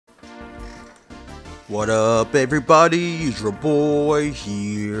What up, everybody? It's your boy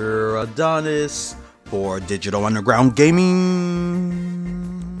here, Adonis, for Digital Underground Gaming.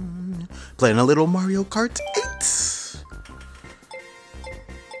 Playing a little Mario Kart 8.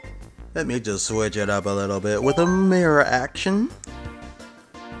 Let me just switch it up a little bit with a mirror action.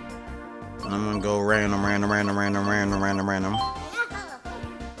 I'm gonna go random.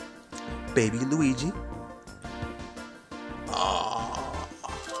 Baby Luigi.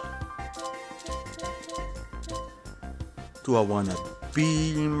 Do I want a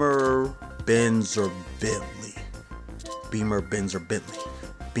Beamer, Benz, or Bentley? Beamer, Benz, or Bentley?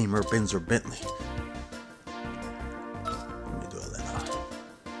 Beamer, Benz, or Bentley? Let me do a little.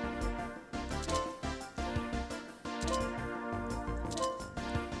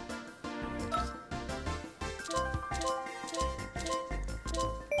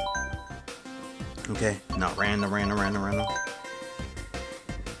 Okay, not random.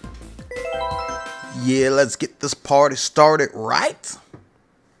 Yeah, let's get this party started, right?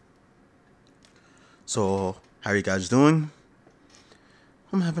 So, how are you guys doing?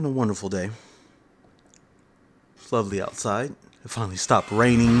 I'm having a wonderful day. It's lovely outside. It finally stopped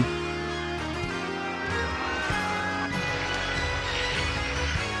raining.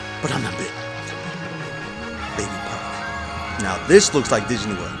 But I'm not big. Baby park. Now this looks like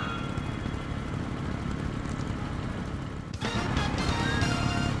Disney World.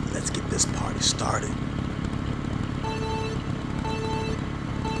 Let's get this party started.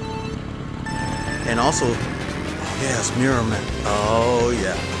 And also, oh yes, Mirror Man. Oh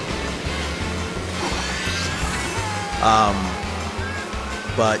yeah.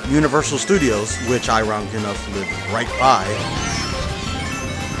 But Universal Studios, which ironically enough live right by,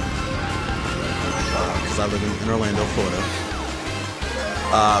 because I live in Orlando, Florida.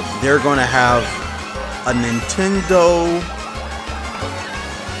 They're going to have a Nintendo.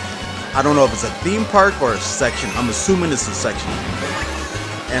 I don't know if it's a theme park or a section. I'm assuming it's a section.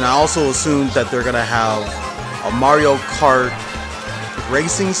 And I also assumed that they're gonna have a Mario Kart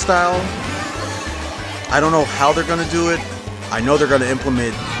racing style. I don't know how they're gonna do it. I know they're gonna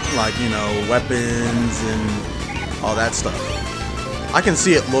implement, like, you know, weapons and all that stuff. I can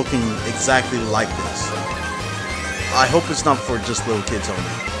see it looking exactly like this. I hope it's not for just little kids only.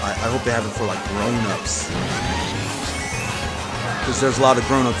 I hope they have it for like grown-ups. Because there's a lot of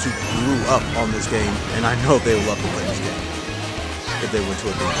grown-ups who grew up on this game, and I know they would love to play this game if they went to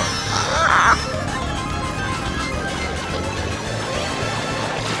a theme park.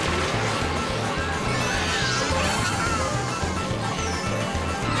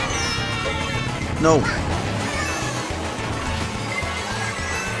 No.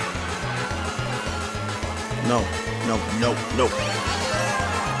 No.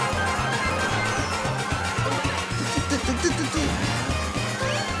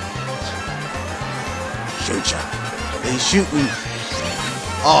 Shoot ya. They shooting.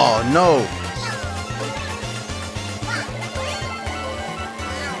 Oh no.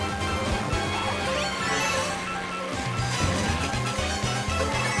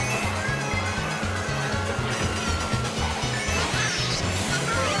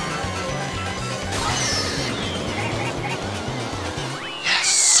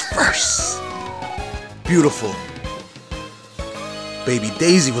 Yes, first. Beautiful. Baby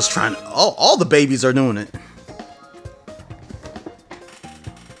Daisy was trying to, all the babies are doing it.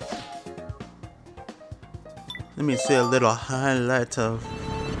 Let me see a little highlight of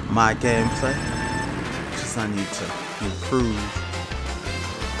my gameplay, because I need to improve.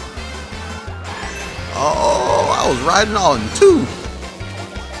 Oh, I was riding on two.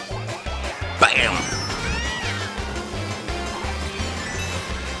 Bam.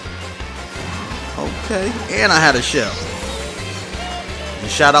 Okay, and I had a shell. And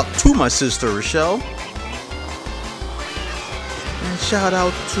shout out to my sister Rochelle. And shout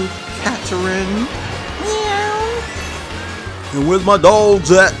out to Catherine. And where's my dogs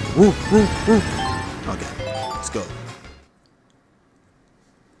at? Woof. Okay, let's go.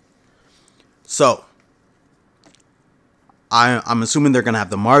 So, I'm assuming they're gonna have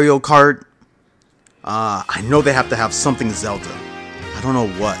the Mario Kart. I know they have to have something Zelda. I don't know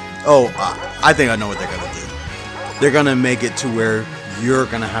what. Oh, I think I know what they're gonna do. They're gonna make it to where you're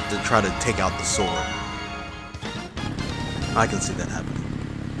gonna have to try to take out the sword. I can see that happening.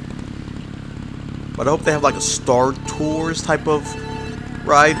 But I hope they have like a Star Tours type of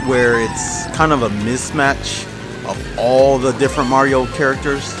ride where it's kind of a mismatch of all the different Mario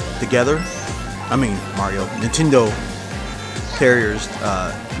characters together. I mean, Nintendo characters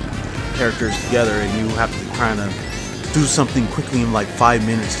together, and you have to kind of do something quickly in like 5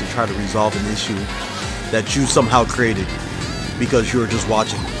 minutes to try to resolve an issue that you somehow created because you were just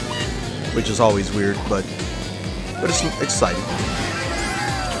watching. which is always weird, but it's exciting.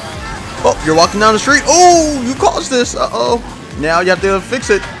 Oh, you're walking down the street. Oh, you caused this. Uh-oh. Now you have to fix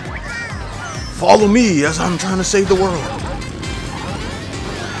it. Follow me as I'm trying to save the world.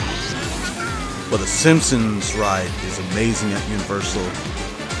 Well, the Simpsons ride is amazing at Universal.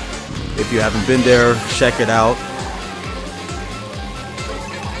 If you haven't been there, check it out.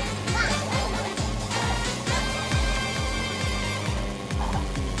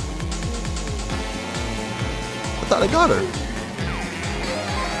 I thought I got her.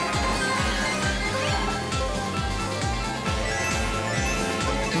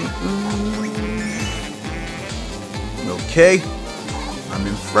 Okay, I'm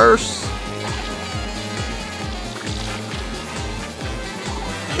in first.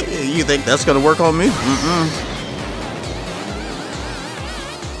 Hey, you think that's gonna work on me?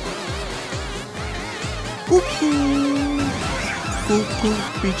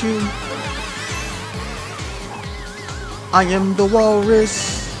 I am the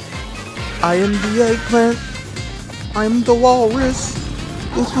walrus. I am the eggplant. I am the walrus.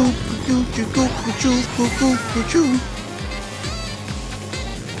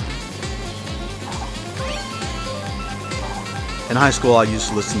 In high school, I used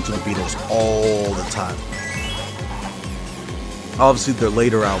to listen to the Beatles all the time. Obviously, their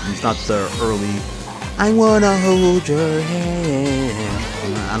later albums, not their early. I wanna hold your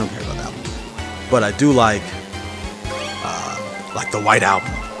hand. I don't care about that one, but I do like the White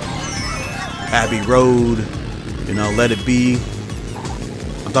Album, Abbey Road, you know, Let It Be.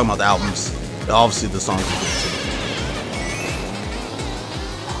 I'm talking about the albums. Obviously, the songs are good too.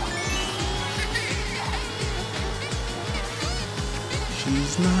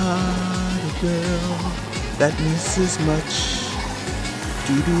 She's not a girl that misses much.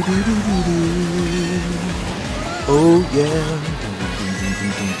 Do do do do do do. Oh yeah.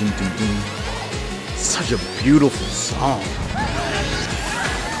 Such a beautiful song.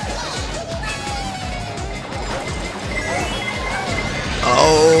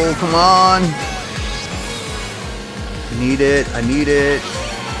 Oh, come on. I need it. I need it.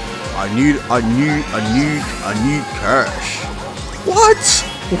 I need cash. What?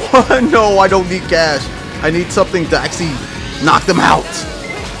 What? No, I don't need cash. I need something to actually knock them out.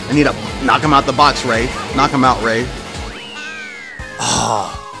 I need to knock them out the box, Ray. Knock them out, Ray.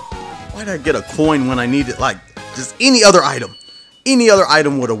 Ah. Why did I get a coin when I needed, like, just any other item? Any other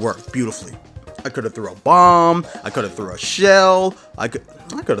item would have worked beautifully. I could have thrown a bomb. I could have thrown a shell. I could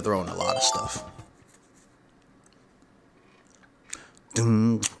have thrown a lot of stuff.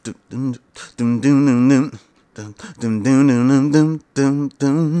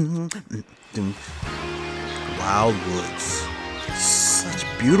 Wildwoods. Such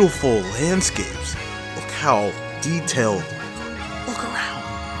beautiful landscapes. Look how detailed. Look around.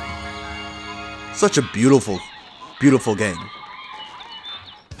 Such a beautiful, beautiful game.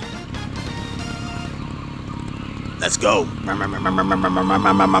 Let's go.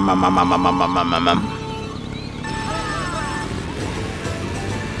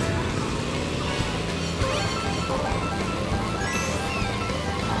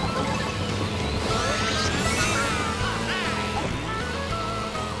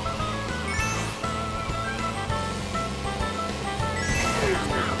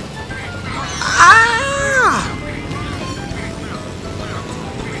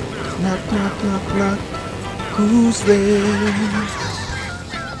 Knock, knock, knock, knock. Who's there?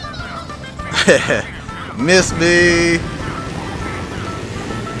 Miss me.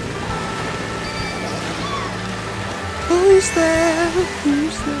 Who's there?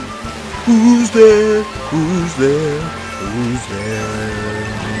 Who's there? Who's there? Who's there? Who's there?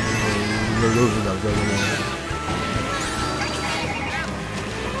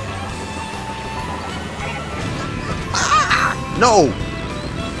 Ah! No!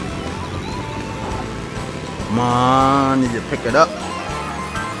 Come on, need to pick it up.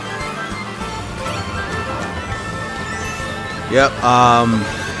 Yep,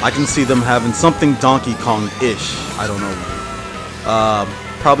 I can see them having something Donkey Kong-ish. I don't know.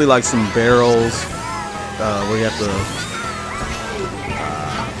 Probably like some barrels where you have to.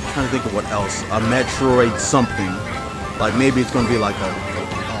 I'm trying to think of what else. A Metroid something. Like maybe it's going to be like a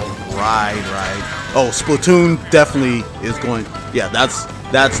ride. Oh, Splatoon definitely is going. Yeah, that's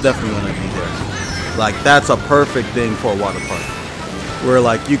definitely going to be there. Like, that's a perfect thing for a water park. Where,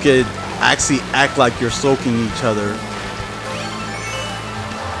 like, you could actually act like you're soaking each other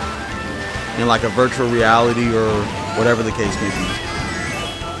in, like, a virtual reality or whatever the case may be.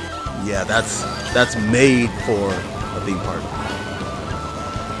 Yeah, that's made for a theme park.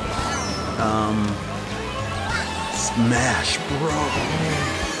 Smash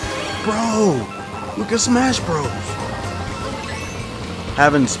Bros. Bro, look at Smash Bros.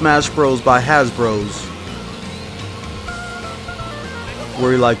 Having Smash Bros by Hasbro's,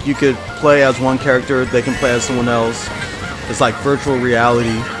 where like you could play as one character, they can play as someone else. It's like virtual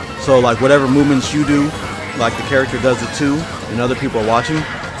reality. So like whatever movements you do, like the character does it too, and other people are watching.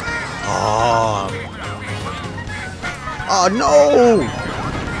 Oh, oh no!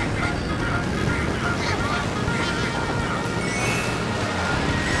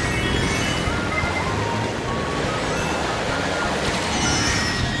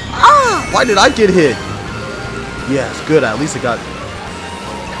 Ah! Why did I get hit? Yes, good. At least I got.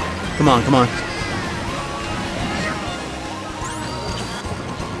 Come on, come on.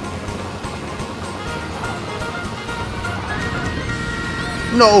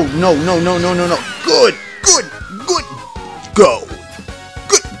 No, no, no, no, no, no, no. Good, good, good. Go.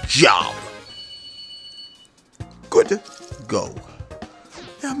 Good job. Good to go.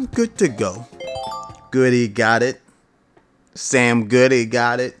 I'm good to go. Goody got it. Sam Goody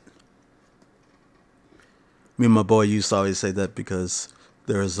got it. Me and my boy used to always say that because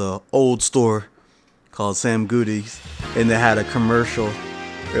there's a old store called Sam Goody's, and they had a commercial.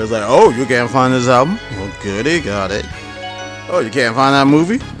 It was like, oh, you can't find this album? Well, Goody got it. Oh, you can't find that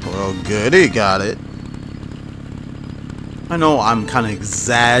movie? Well, Goody got it. I know I'm kind of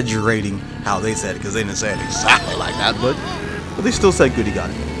exaggerating how they said it because they didn't say it exactly like that, but they still said Goody got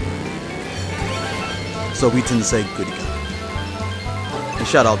it. So we tend to say Goody got it. And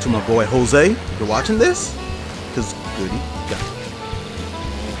shout out to my boy Jose, if you're watching this, because Goody got it.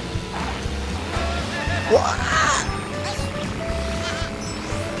 What?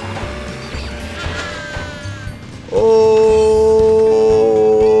 Oh,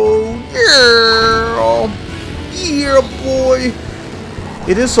 yeah, boy.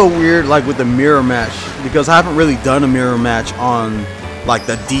 It is so weird, like with the mirror match, because I haven't really done a mirror match on like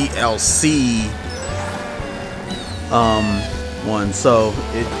the DLC one, so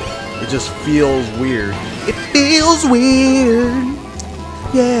it just feels weird. It feels weird,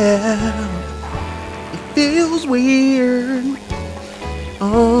 yeah. It feels weird.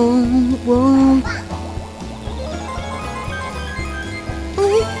 Oh, whoa.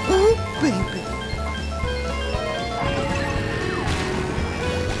 Baby.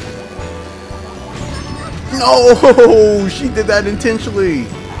 No, she did that intentionally.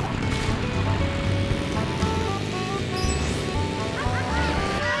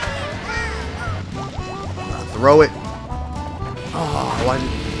 Throw it. Oh,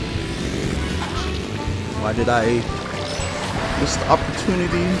 why did I miss the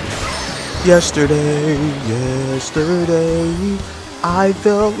opportunity? Yesterday, I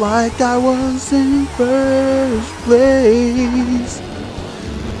felt like I was in first place.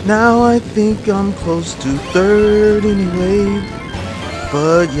 Now I think I'm close to third anyway.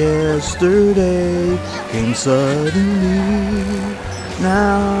 But yesterday came suddenly.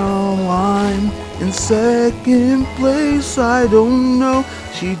 Now I'm in second place. I don't know.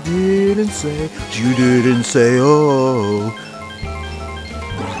 She didn't say, oh.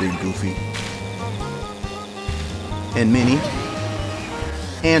 Big Goofy. And Minnie.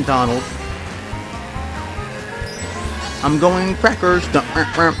 And Donald. I'm going crackers,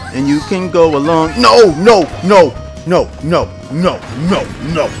 and you can go along. No, no, no, no, no, no, no,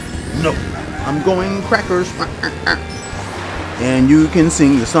 no, no. I'm going crackers, and you can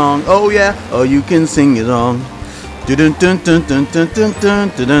sing the song. Oh yeah, oh you can sing it on.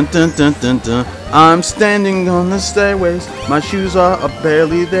 I'm standing on the stairways. My shoes are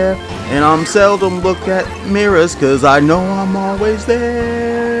barely there, and I'm seldom look at mirrors 'cause I know I'm always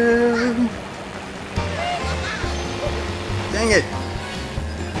there. Dang it!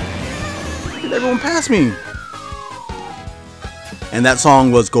 Did everyone pass me? And that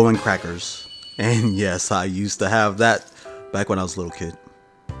song was Going Crackers. And yes, I used to have that back when I was a little kid,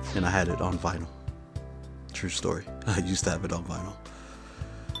 and I had it on vinyl. True story. I used to have it on vinyl.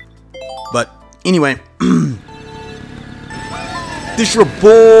 But anyway, this your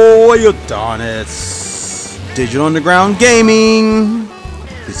boy Adonis, Digital Underground Gaming.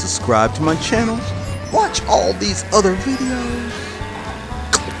 Please subscribe to my channel. Watch all these other videos.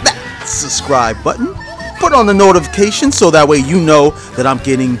 Click that subscribe button. Put on the notification so that way you know that I'm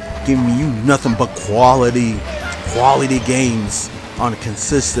giving you nothing but quality games on a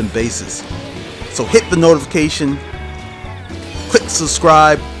consistent basis. So hit the notification, click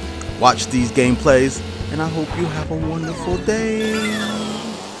subscribe, watch these gameplays, and I hope you have a wonderful day.